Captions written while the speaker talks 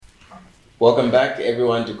Welcome back,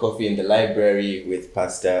 everyone, to Coffee in the Library with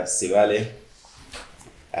Pastor Sivale.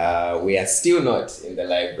 We are still not in the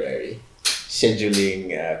library.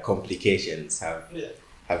 Scheduling complications have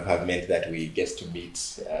meant that we get to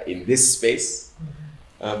meet in this space.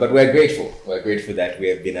 But we're grateful. We're grateful that we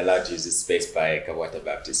have been allowed to use this space by Kabwata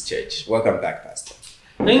Baptist Church. Welcome back, Pastor.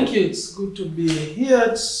 Thank you. It's good to be here.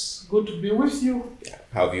 It's good to be with you. Yeah.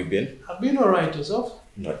 How have you been? I've been all right. Yourself?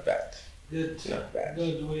 Not bad. Good. Not bad.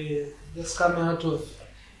 Good. We just coming out of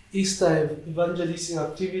Easter evangelistic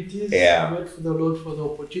activities. Yeah. Wait for the Lord for the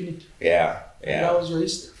opportunity. Yeah. And how was your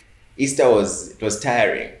Easter? Easter was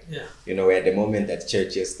tiring. Yeah. You know, we're at the moment at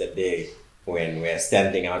church yesterday when we're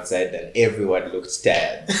standing outside and everyone looked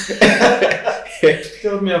tired.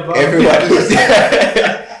 Tell me about everyone looked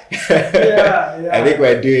yeah. I think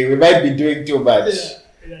we might be doing too much.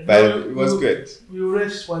 Yeah. But No, it was good. We'll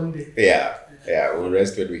rest one day. Yeah, we'll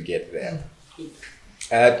rest when we get there.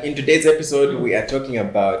 In today's episode, we are talking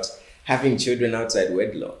about having children outside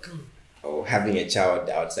wedlock or having a child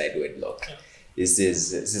outside wedlock. Yeah. This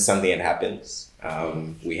is something that happens.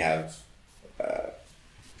 We have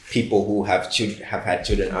people who have had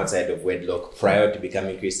children outside of wedlock prior to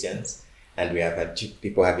becoming Christians, and we have had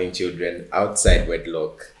people having children outside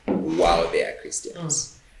wedlock while they are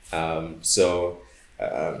Christians. So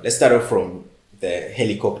let's start off from the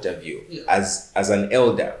helicopter view. Yeah. As an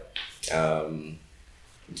elder,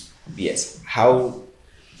 yes, how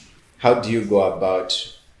do you go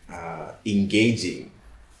about engaging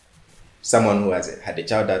someone who has had a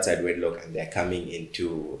child outside wedlock and they're coming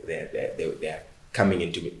into they're coming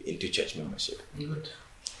into church membership? Good.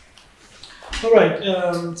 All right.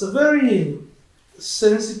 It's a very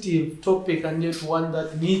sensitive topic and yet one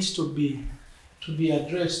that needs to be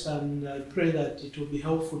addressed, and I pray that it will be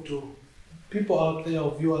helpful to people out there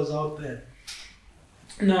or viewers out there.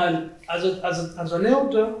 Now, as an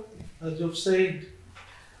elder, as you've said,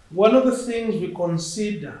 one of the things we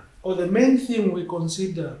consider, or the main thing we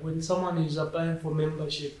consider when someone is applying for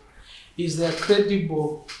membership, is their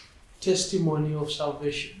credible testimony of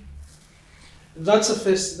salvation. That's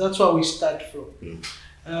where we start from.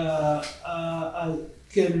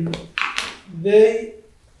 Can they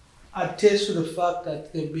attest to the fact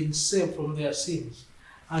that they've been saved from their sins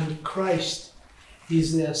and Christ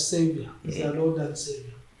is their Savior, is their Lord and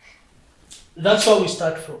Savior? That's where we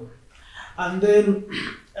start from. And then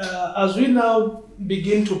as we now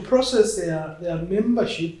begin to process their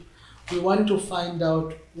membership, we want to find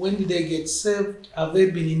out, when did they get saved? Have they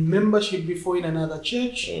been in membership before in another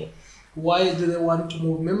church? Why do they want to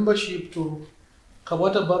move membership to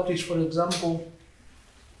Kabwata Baptist, for example?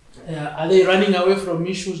 Are they running away from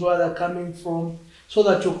issues where they're coming from? So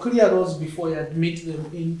that you clear those before you admit them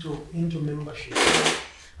into membership.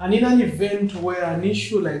 And in an event where an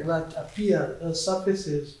issue like that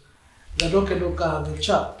surfaces, the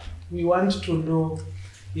chap, we want to know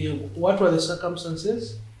what were the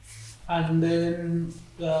circumstances, and then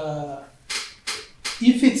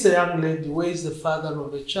if it's a young lady, where is the father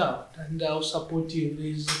of the child, and how supportive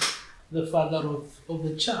is the father of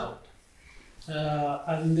the child,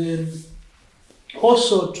 and then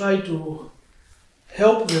also try to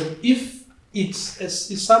help them if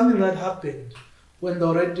it's something that happened when they're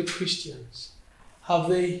already Christians. Have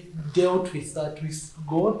they dealt with that with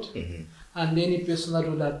God and any person that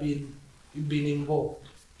would have been involved?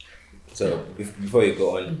 So before you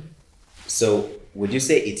go on, so would you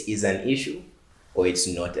say it is an issue or it's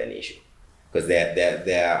not an issue? Because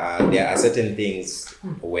there are certain things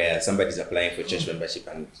where somebody's applying for church membership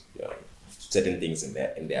and certain things in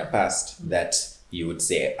their past that you would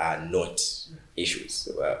say are not issues.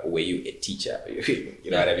 Were you a teacher?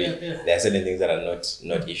 You know what I mean? Yeah. There are certain things that are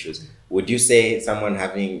not issues. Would you say someone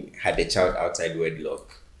having had a child outside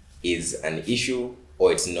wedlock is an issue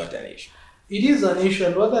or it's not an issue? It is an issue,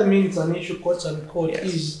 and what I mean it's an issue, quote unquote,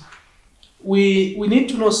 is we need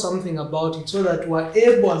to know something about it so that we're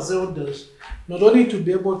able as elders not only to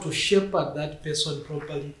be able to shepherd that person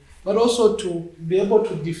properly, but also to be able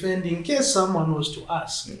to defend in case someone was to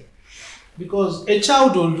ask. Because a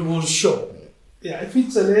child will show. Yeah, if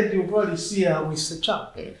it's a lady, you'll probably see her with the child.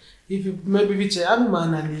 If it's a young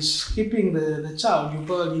man and he's keeping the child, you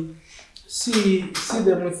probably see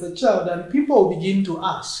them with the child, and people will begin to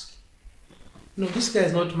ask, this guy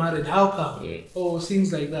is not married, how come? Or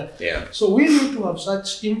things like that. Yeah. So we need to have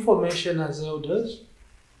such information as elders,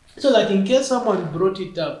 so that in case someone brought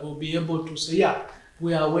it up, we'll be able to say, yeah,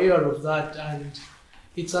 we are aware of that, and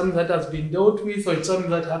it's something that has been dealt with, or it's something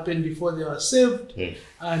that happened before they were saved,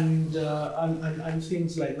 and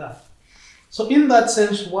things like that. So in that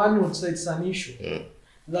sense, one would say it's an issue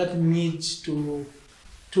that needs to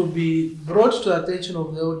be brought to the attention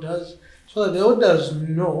of the elders, so that the elders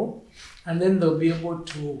know, and then they'll be able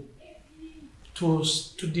to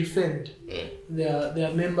defend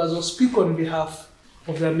their members or speak on behalf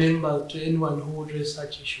of their members to anyone who would raise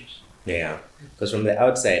such issues. Yeah, because from the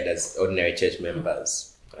outside, as ordinary church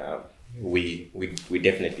members, we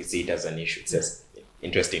definitely see it as an issue. It's just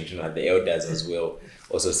interesting to know that the elders as well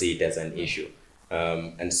also see it as an issue.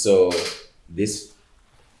 And so this,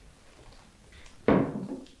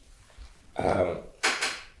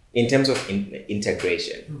 in terms of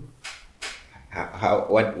integration,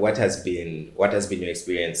 what has been your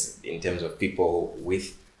experience in terms of people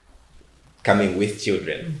coming with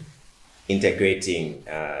children, integrating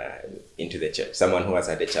into the church? Someone who has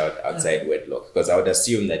had a child outside wedlock, because I would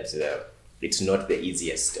assume that it's not the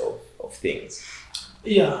easiest of things.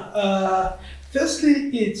 Yeah. Firstly,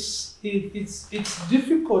 it's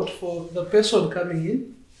difficult for the person coming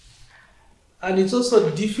in, and it's also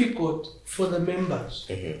difficult for the members.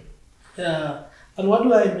 And what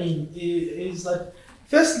do I mean is that,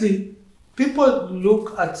 firstly, people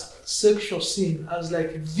look at sexual sin as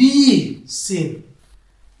like the sin.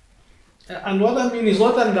 And what I mean is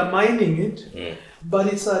not undermining it, but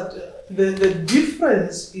it's that the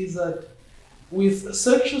difference is that with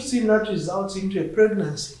sexual sin that results into a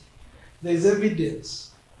pregnancy, there's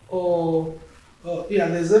evidence,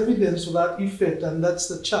 there's evidence to that effect, and that's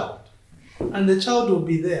the child. And the child will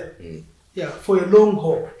be there, for a long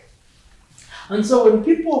haul. And so when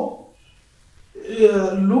people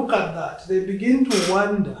look at that, they begin to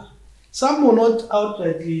wonder. Some will not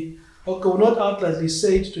outrightly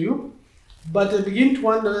say it to you, but they begin to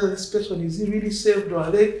wonder whether this person is really saved, or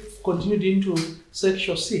are they continued into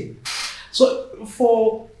sexual sin. So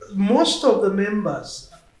for most of the members,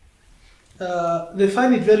 they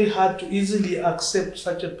find it very hard to easily accept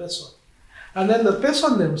such a person. And then the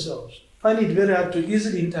person themselves find it very hard to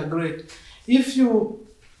easily integrate. If you,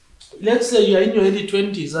 let's say you're in your early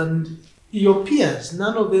 20s and your peers,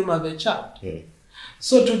 none of them have a child.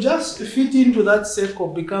 So to just fit into that circle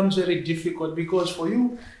becomes very difficult, because for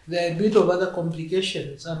you, there are a bit of other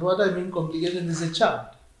complications. And what I mean complications is a child.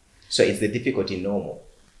 So is the difficulty normal?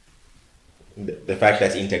 The fact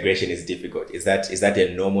that integration is difficult, is that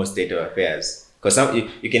a normal state of affairs? Because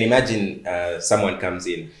you can imagine someone comes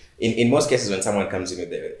in most cases when someone comes in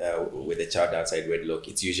with a child outside wedlock,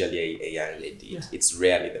 it's usually a young lady. It's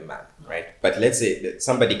rarely the man, right? But let's say that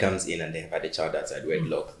somebody comes in and they have had a child outside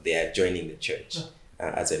wedlock, they are joining the church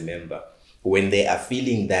as a member. When they are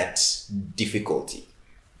feeling that difficulty,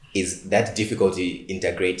 is that difficulty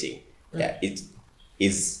integrating?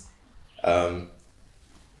 Is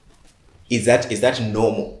that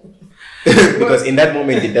normal? Because in that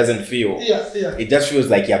moment it doesn't feel. It just feels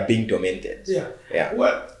like you're being tormented.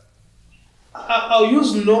 Well, I'll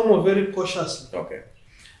use normal very cautiously. Okay.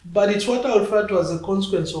 But it's what I refer to as a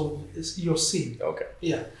consequence of your sin. Okay.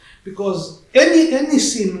 Yeah. Because any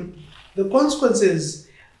sin, the consequences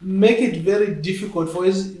make it very difficult for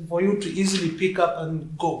you to easily pick up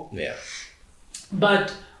and go. Yeah.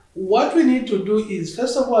 But what we need to do is,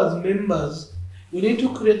 first of all, as members, we need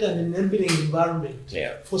to create an enabling environment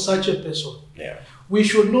for such a person. We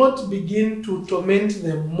should not begin to torment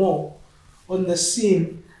them more on the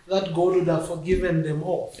sin that God would have forgiven them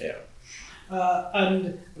of.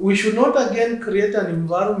 And we should not again create an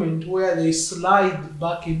environment where they slide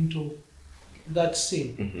back into that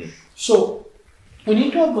sin. So we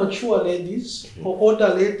need to have mature ladies or older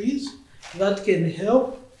ladies that can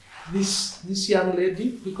help this young lady,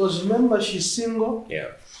 because remember, she's single.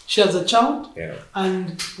 She has a child,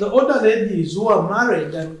 and the older ladies who are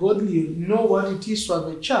married and godly know what it is to have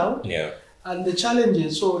a child and the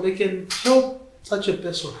challenges, so they can help such a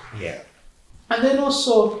person. And then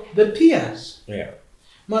also the peers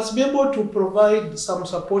must be able to provide some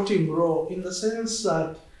supporting role, in the sense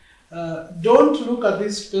that don't look at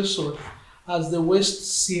this person as the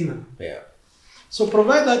worst sinner. So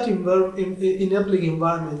provide that enabling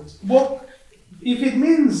environment. But if it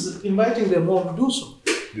means inviting them home, do so.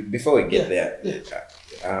 Before we get there,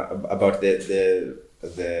 about the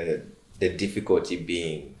difficulty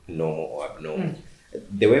being normal or abnormal,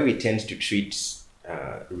 the way we tend to treat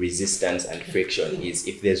resistance and friction is,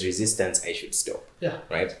 if there's resistance, I should stop.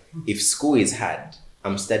 Right? If school is hard,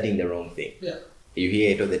 I'm studying the wrong thing. You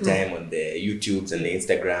hear it all the time on the YouTubes and the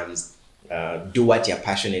Instagrams. Do what you're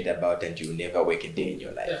passionate about and you'll never work a day in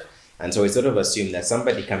your life. And so we sort of assume that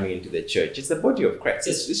somebody coming into the church, it's the body of Christ.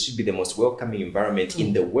 This should be the most welcoming environment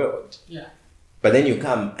in the world. But then you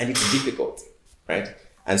come and it's difficult, right?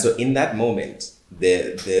 And so in that moment,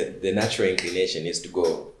 the natural inclination is to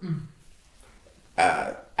go,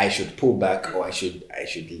 I should pull back, or I should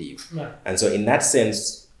leave. And so in that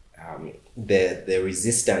sense, the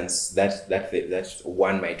resistance that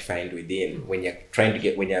one might find within when you're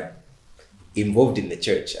involved in the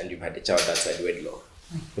church and you've had a child outside wedlock,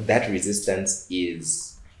 that resistance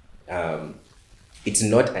is it's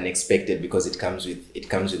not unexpected because it comes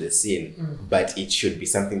with a sin, but it should be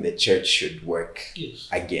something the church should work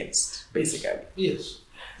against, basically. Yes.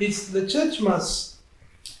 It's the church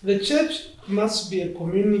must be a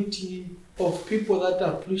community of people that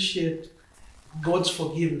appreciate God's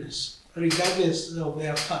forgiveness, regardless of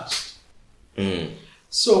their past.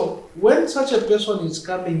 So when such a person is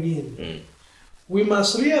coming in, we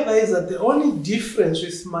must realize that the only difference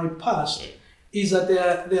with my past is that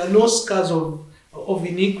there are no scars of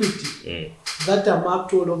iniquity that are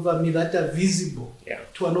marked all over me, that are visible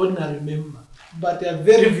to an ordinary member, but they are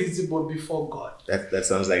very visible before God. That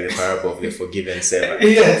sounds like the parable of the forgiven servant.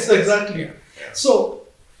 Yes, exactly. Yeah. So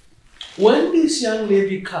when this young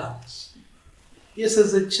lady comes, yes,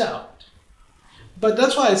 as a child, but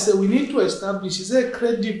that's why I say we need to establish, is there a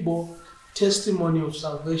credible testimony of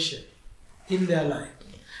salvation in their life?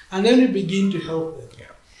 And then we begin to help them.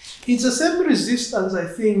 Yeah. It's the same resistance, I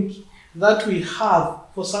think, that we have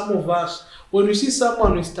for some of us when we see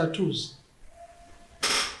someone with tattoos.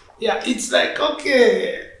 Yeah, it's like,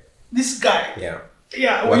 okay, this guy. Yeah.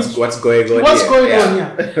 What's going on? What's going on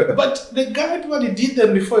here? But the guy probably did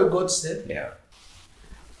them before he got saved. Yeah.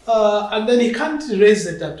 And then he can't erase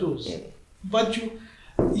the tattoos. But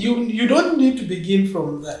you don't need to begin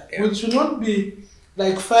from that. Yeah. We should not be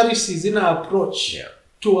like Pharisees in our approach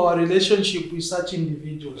to our relationship with such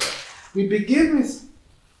individuals. We begin with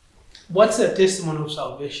what's their testimony of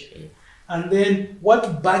salvation, and then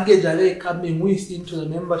what baggage are they coming with into the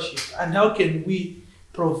membership, and how can we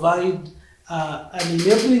provide an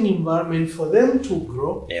enabling environment for them to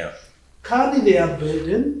grow, carry their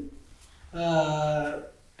burden,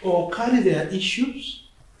 or carry their issues,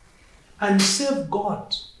 and serve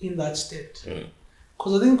God in that state.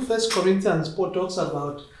 Because I think 1 Corinthians, Paul talks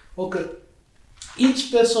about,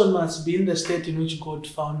 each person must be in the state in which God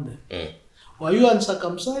found them. Were you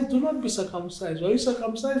uncircumcised? Do not be circumcised. Were you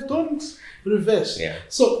circumcised? Don't reverse. Yeah.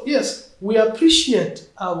 So yes, we appreciate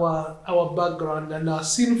our background and our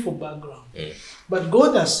sinful background. But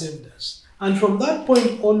God has saved us. And from that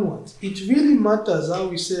point onwards, it really matters how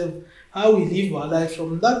we serve, how we live our life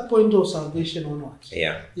from that point of salvation onwards.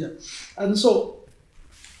 Yeah. And so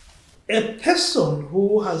a person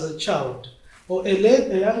who has a child, or a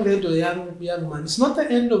young lady or a young man, it's not the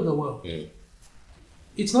end of the world.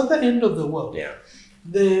 It's not the end of the world. Yeah.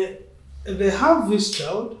 They have this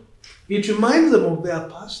child. It reminds them of their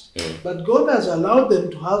past. But God has allowed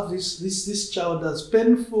them to have this child, as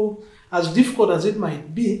painful, as difficult as it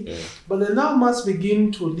might be. But they now must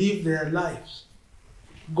begin to live their lives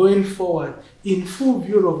going forward in full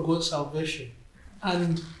view of God's salvation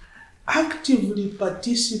and actively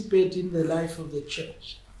participate in the life of the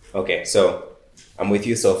church. Okay, so I'm with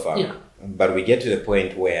you so far. Yeah. But we get to the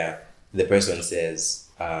point where the person says,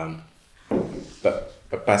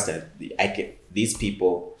 but Pastor, these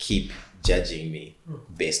people keep judging me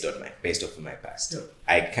based off my past. Yeah.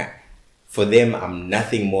 I can't. For them, I'm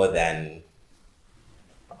nothing more than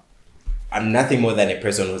a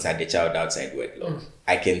person who's had a child outside wedlock.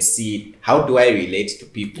 I can see, how do I relate to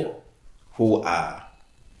people who are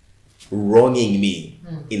wronging me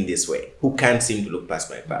in this way, who can't seem to look past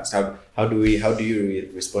my past? How do you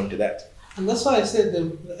respond to that? And that's why I said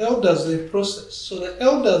the elders, they process. So the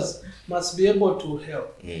elders must be able to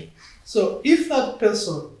help. So if that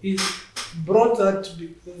person is brought that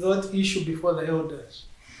issue before the elders,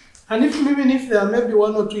 and even if there are maybe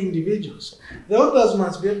one or two individuals, the elders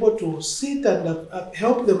must be able to sit and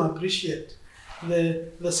help them appreciate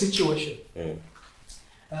the situation.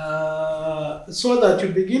 So that you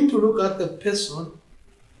begin to look at the person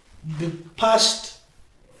past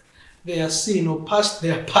their sin or past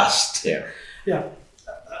their past.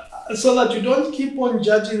 So that you don't keep on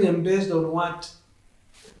judging them based on what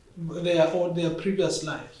their previous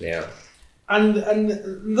lives. And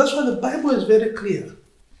that's why the Bible is very clear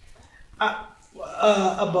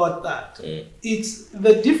about that. It's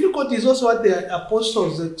the difficulty is also what the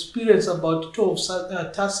apostles experienced about 12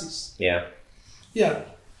 Tarsus.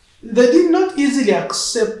 They did not easily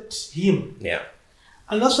accept him.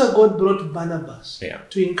 And that's why God brought Barnabas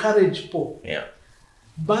to encourage Paul.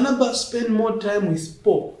 Barnabas spent more time with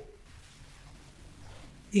Paul,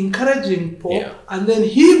 encouraging Paul, and then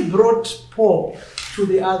he brought Paul to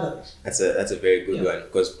the others. That's a very good one,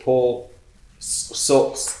 because Paul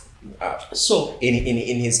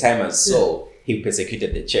in his time as Saul, he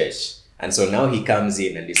persecuted the church, And so now he comes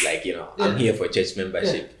in and he's like, I'm here for church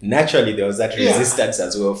membership. Naturally, there was that resistance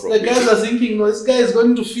as well from the guys are thinking, no, this guy is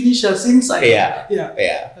going to finish us inside.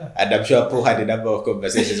 Yeah. And I'm sure Paul had a number of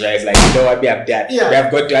conversations where he's like, you know what, me, I'm done. Yeah. We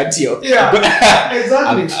have got to Antioch. Yeah,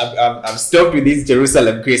 exactly. I'm stopped with these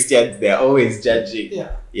Jerusalem Christians. They're always judging.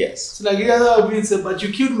 Yeah. Yes. So like the other being said, but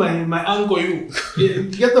you killed my uncle, you. You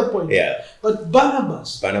get the point? Yeah. But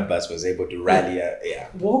Barnabas was able to rally.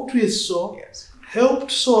 Walked with Saul. Yes.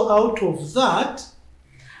 Helped Saul out of that,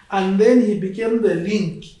 and then he became the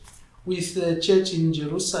link with the church in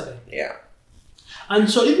Jerusalem. Yeah. And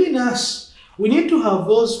so even us, we need to have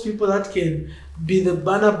those people that can be the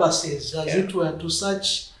Barnabases, as it were, to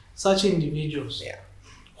such individuals. Yeah.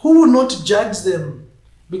 Who will not judge them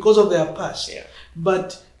because of their past,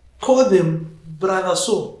 but call them brother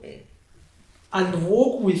so, and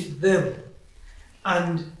walk with them,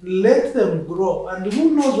 and let them grow. And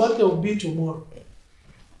who knows what they will be tomorrow.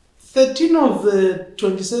 13 of the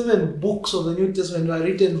 27 books of the New Testament were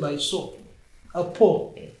written by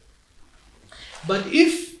Paul. But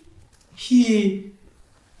if he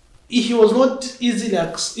was not easily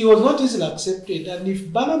accepted, and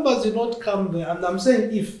if Barnabas did not come there, and I'm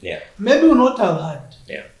saying if, maybe we would not have had.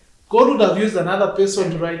 Yeah. God would have used another person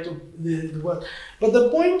to write the word. But the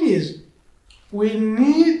point is, we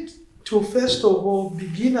need to first of all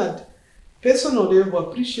begin at personal level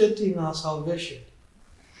appreciating our salvation.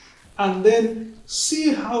 And then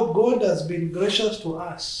see how God has been gracious to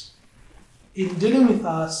us in dealing with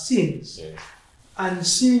our sins and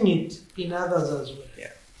seeing it in others as well.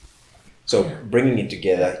 Yeah. So bringing it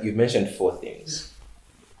together, you mentioned 4 things.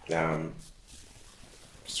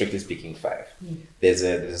 Strictly speaking, 5. There's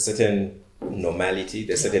a certain normality,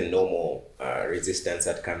 there's certain normal resistance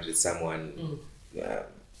that comes with someone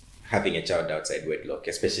having a child outside wedlock,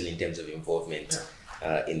 especially in terms of involvement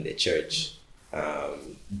in the church.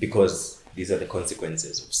 Because these are the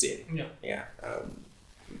consequences of sin.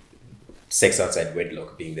 Sex outside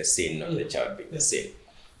wedlock being the sin, not the child being the sin.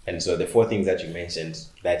 And so the 4 things that you mentioned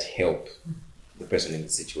that help the person in the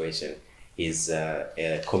situation is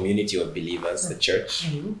a community of believers, the church,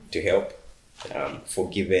 to help,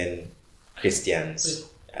 forgiven Christians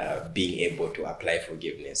being able to apply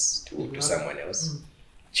forgiveness to someone else,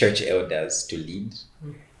 church elders to lead,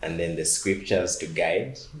 and then the scriptures to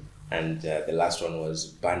guide. And the last one was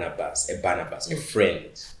Barnabas, a friend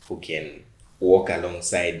who can walk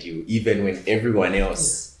alongside you even when everyone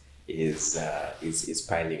else is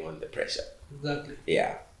piling on the pressure. Exactly.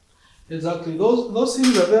 Yeah. Exactly. Those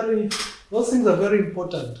things are very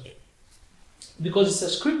important, because it's the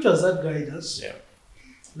scriptures that guide us. Yeah.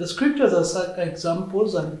 The scriptures are such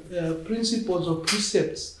examples and principles or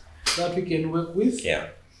precepts that we can work with. Yeah.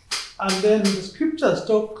 And then the scriptures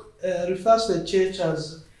refers to the church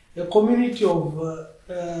as a community of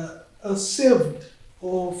saved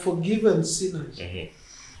or forgiven sinners.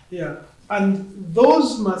 Yeah, and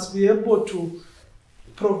those must be able to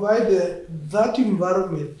provide that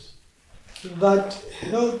environment that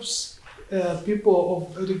helps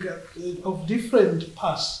people of different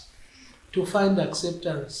paths to find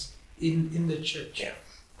acceptance in the church. Yeah.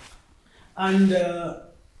 And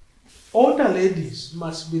older ladies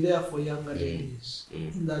must be there for younger ladies.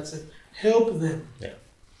 In that sense, help them.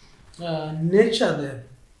 Nurture them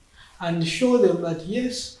and show them that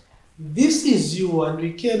yes, this is you and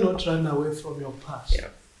we cannot run away from your past.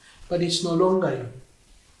 But it's no longer you.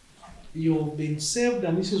 You've been saved,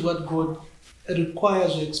 and this is what God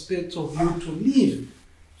requires or expects of you to live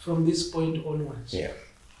from this point onwards.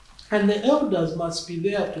 And the elders must be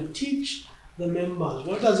there to teach the members.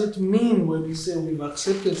 What does it mean when we say we've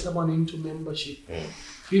accepted someone into membership?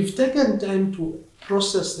 We've taken time to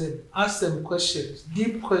process them, ask them questions,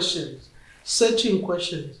 deep questions, searching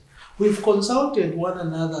questions. We've consulted one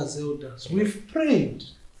another as elders. We've prayed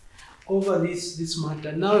over this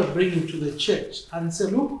matter. Now we bring it to the church and say,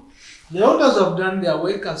 look, the elders have done their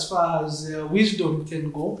work as far as their wisdom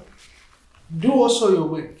can go. Do also your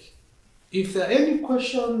work. If there are any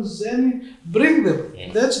questions, bring them.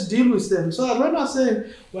 Let's deal with them. So when I'm saying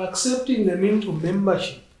we're accepting them into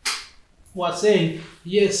membership, we're saying,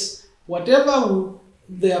 yes, whatever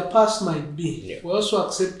their past might be, we're also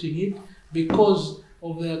accepting it because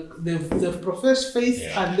of they've professed faith,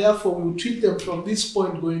 and therefore we'll treat them from this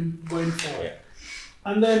point going forward.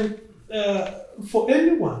 And then for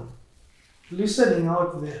anyone listening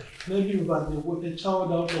out there, maybe you've had a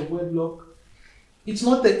child out of wedlock, it's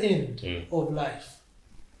not the end of life.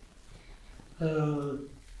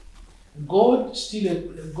 God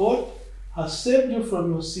has saved you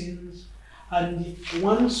from your sins, and He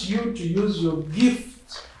wants you to use your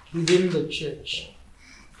gift within the church.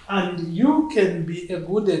 And you can be a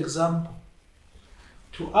good example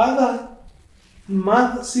to other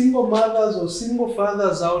single mothers or single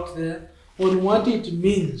fathers out there on what it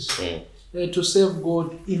means to serve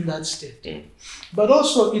God in that state. But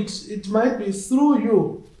also it might be through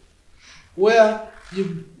you where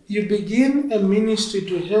you begin a ministry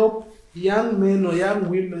to help young men or young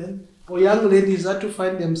women or young ladies that to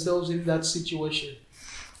find themselves in that situation.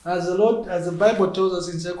 As the Bible tells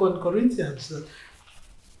us in 2 Corinthians, that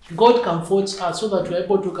God comforts us so that we're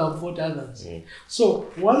able to comfort others.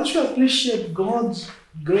 So once you appreciate God's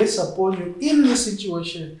grace upon you in this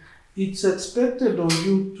situation, it's expected of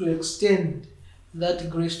you to extend that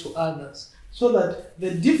grace to others, so that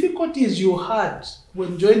the difficulties you had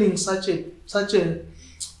when joining such a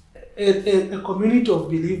community of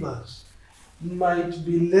believers might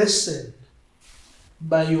be lessened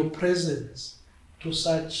by your presence to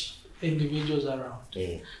such individuals around.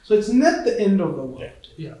 So it's not the end of the world.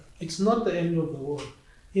 It's not the end of the world.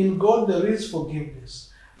 In God there is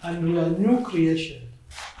forgiveness, and we are new creation,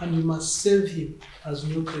 and we must serve Him as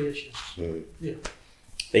new creation.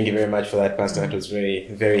 Thank you very much for that, Pastor. That was very,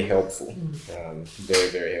 very helpful. Very,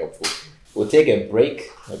 very helpful. We'll take a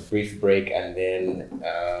brief break, and then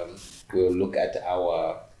we'll look at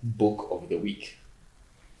our book of the week.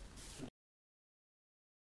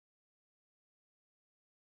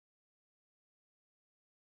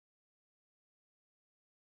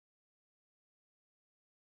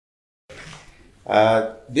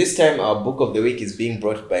 This time our book of the week is being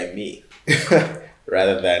brought by me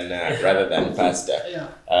rather than Pastor.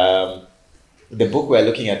 The book we're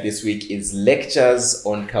looking at this week is Lectures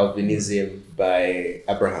on Calvinism by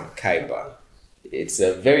Abraham Kuyper. It's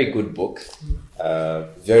a very good book.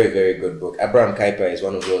 Very, very good book. Abraham Kuyper is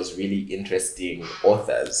one of those really interesting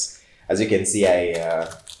authors. As you can see, I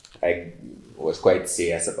was quite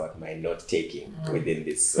serious about my note taking within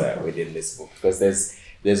this book, because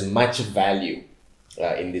there's much value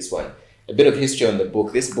in this one. A bit of history on the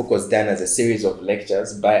book. This book was done as a series of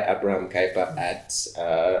lectures by Abraham Kuyper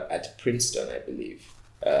at Princeton, I believe.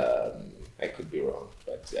 I could be wrong,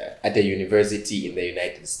 but at a university in the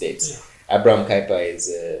United States. Abraham Kuyper is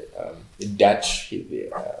a Dutch,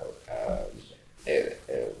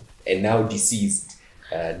 a now deceased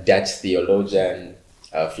Dutch theologian,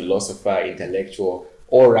 philosopher, intellectual,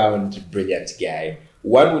 all-round brilliant guy.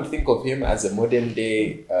 One would think of him as a modern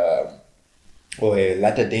day or a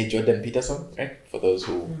latter day Jordan Peterson, right? For those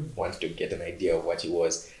who want to get an idea of what he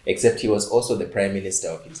was, except he was also the prime minister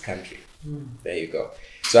of his country. There you go.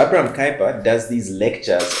 So Abraham Kuyper does these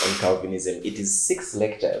lectures on Calvinism. It is 6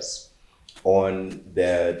 lectures on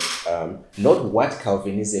the not what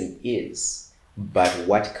Calvinism is, but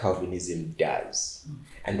what Calvinism does.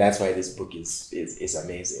 And that's why this book is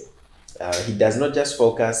amazing. He does not just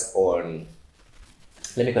focus on,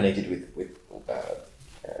 let me connect it with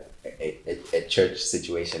a church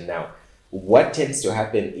situation now. What tends to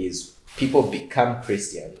happen is people become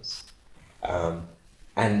Christians,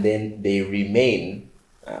 and then they remain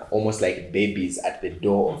almost like babies at the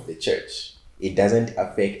door of the church. It doesn't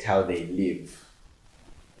affect how they live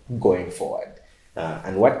going forward.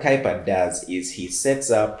 And what Kuyper does is he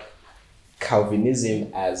sets up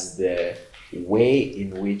Calvinism as the way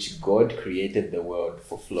in which God created the world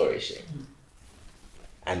for flourishing.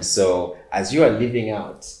 And so as you are living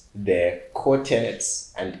out the core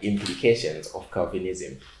tenets and implications of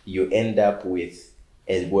Calvinism, you end up with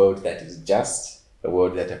a world that is just, a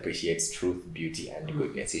world that appreciates truth, beauty, and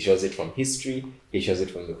goodness. He shows it from history, he shows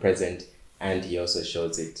it from the present, and he also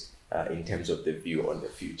shows it in terms of the view on the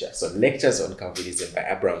future. So Lectures on Calvinism by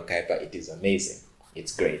Abraham Kuyper, it is amazing.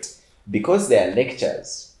 It's great. Because they are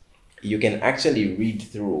lectures, you can actually read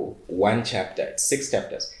through one chapter. It's 6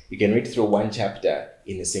 chapters. You can read through one chapter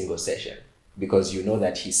in a single session, because you know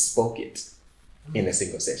that he spoke it in a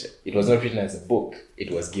single session. It was not written as a book. It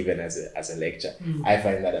was given as a lecture. I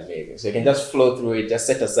find that amazing. So you can just flow through it, just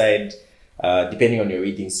set aside, depending on your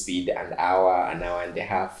reading speed, an hour and a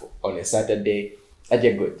half on a Saturday, and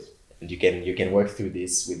you're good. And you can work through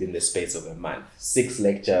this within the space of a month. 6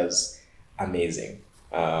 lectures, amazing.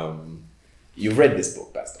 You've read this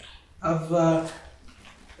book, Pastor? I've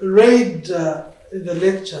read the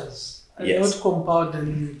lectures. Yes. Not compiled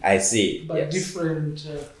and I see. But different.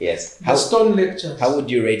 Yes. Stone lectures. How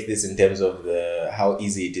would you rate this in terms of how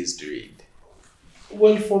easy it is to read?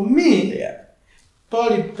 Well, for me,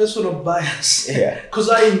 probably personal bias. Because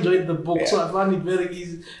I enjoyed the book, so I found it very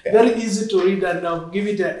easy, very easy to read, and I'll give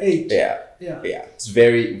it an 8. Yeah. It's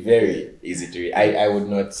very, very easy to read. I would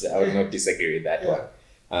not disagree with that one.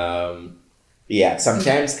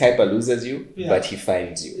 Sometimes Kuyper loses you, but he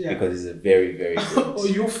finds you because he's a very, very good. Or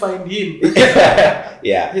you find him.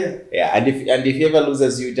 And if he ever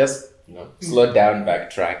loses you, just Slow down,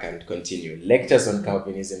 backtrack, and continue. Lectures on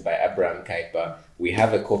Calvinism by Abraham Kuyper. We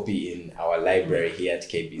have a copy in our library here at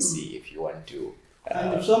KBC if you want to.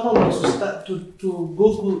 And if someone wants to start to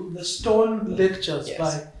Google the Stone Lectures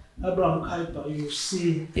by Abraham Kuyper, you'll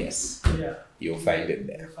see. Yes. Yeah. You'll find it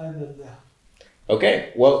there. You'll find it there.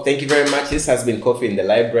 Okay. Well, thank you very much. This has been Coffee in the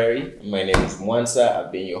Library. My name is Mwansa.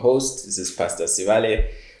 I've been your host. This is Pastor Sivale.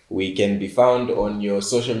 We can be found on your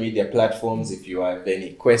social media platforms if you have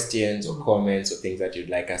any questions or comments or things that you'd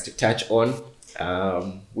like us to touch on.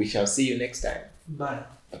 We shall see you next time. Bye.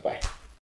 Bye-bye.